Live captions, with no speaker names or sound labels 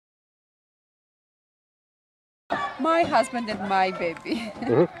My husband and my baby.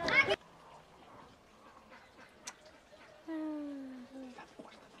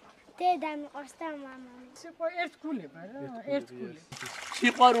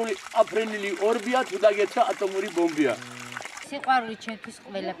 სიყვარული აფრენილი ორბია თუ დაგეცა ატომური ბომბია. სიყვარული ჩემთვის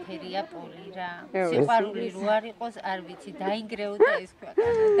ყველაფერია პოლი რა. სიყვარული რო არ იყოს, არ ვიცი, დაინგრეოდა ეს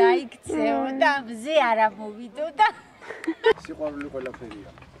ქვეყანა, დაიქცეოდა, მზე არ ამოვიდოდა. სიყვარული ყველაფერია.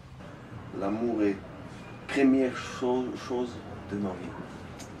 L'amour est première chose de nos vies.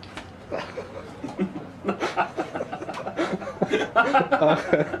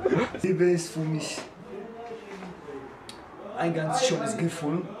 Liebe ist für mich ein ganz schönes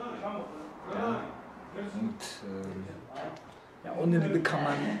Gefühl. Und ja, ohne Liebe kann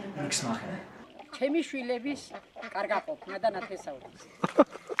man nichts machen. ჩემი შვილების კარგაყოფნა და ნათესაურების.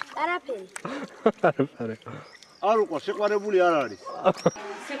 არაფერი. არ უყვარს, სიყვარებული არ არის.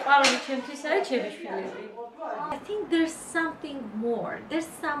 სიყვარული ჩემთვის არის ჩემი შვილები. I think there's something more.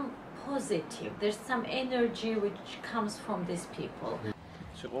 There's some positive. There's some energy which comes from these people.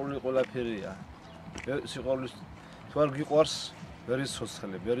 სიყვარული ყველაფერია. სიყვარული თუ არ გიყვარს, ვერ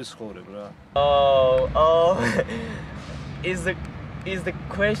იცოცხლებ, ვერ იცხოვრებ რა. Oh, is the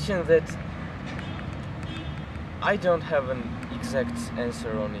question that I don't have an exact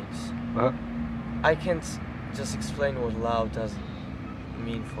answer on it. I can't just explain what love does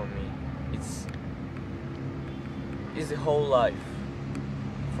mean for me. It's the whole life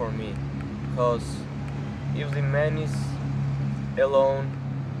for me. Because if the man is alone,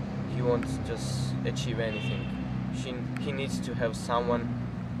 he won't just achieve anything. He needs to have someone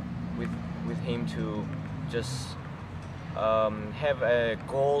with him to just have a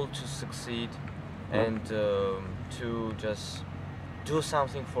goal to succeed and to just do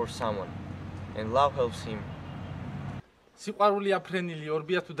something for someone. And love helps him. სიყვარული აფრენილი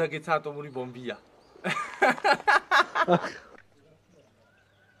ორბია თუ დაგეცა ატომური ბომბია.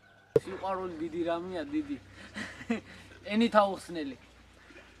 სიყვარული დიდი რამეა, დიდი. ენით აუხსნელი.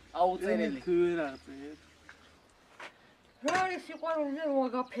 აუწერელი. რა არის სიყვარული და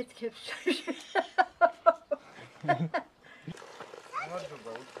მოგაფეთქებს.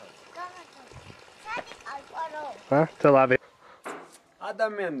 თელავი.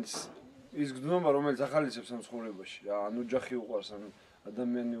 ადამიანის ის გრძნობა, რომელიც ახალისებს ამ ცხოვრებაში რა, ან ოჯახი უყვარს, ან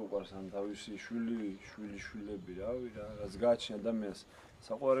ადამიანი უყვარს, ან თავისი შვილები რავი რა, რაც გააჩნია ადამიანს,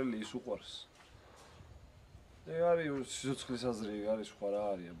 საყვარელი ის უყვარს. არის სიცოცხლის აზრი, არის სხვა რა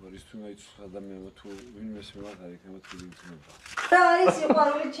არის, აბა ის თუ მაიც ადამიანმა თუ ვინმეს მიმართარი, ქემოთილი გრძნობა. რა არის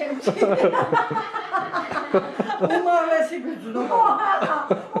სიყვარული ჩემში? უმაღლესი გრძნობა.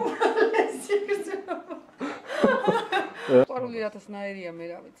 სიყვარული რათასნაირია, მე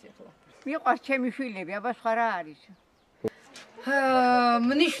რა ვიცი ახლა. მიყვარს ჩემი შვილები, აბა სხვა რა არის?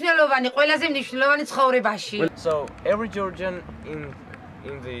 მნიშვნელოვანი, ყველაზე მნიშვნელოვანი ცხოვრებაში. So every Georgian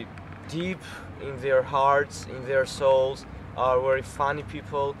in the deep in their hearts, in their souls are very funny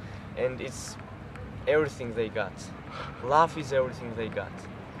people and it's everything they got. Love is everything they got.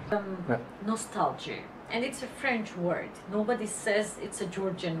 Nostalgia. And it's a French word. Nobody says it's a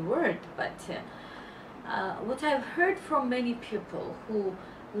Georgian word, but what I've heard from many people who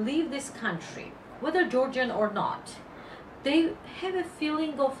leave this country, whether Georgian or not, they have a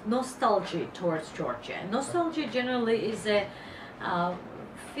feeling of nostalgia towards Georgia. Nostalgia generally is a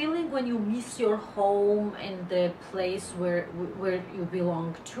feeling when you miss your home and the place where you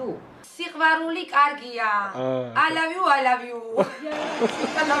belong to. სიყვარული კარგია. I love you, I love you.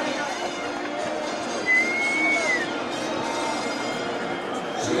 I love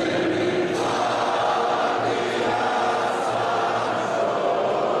you.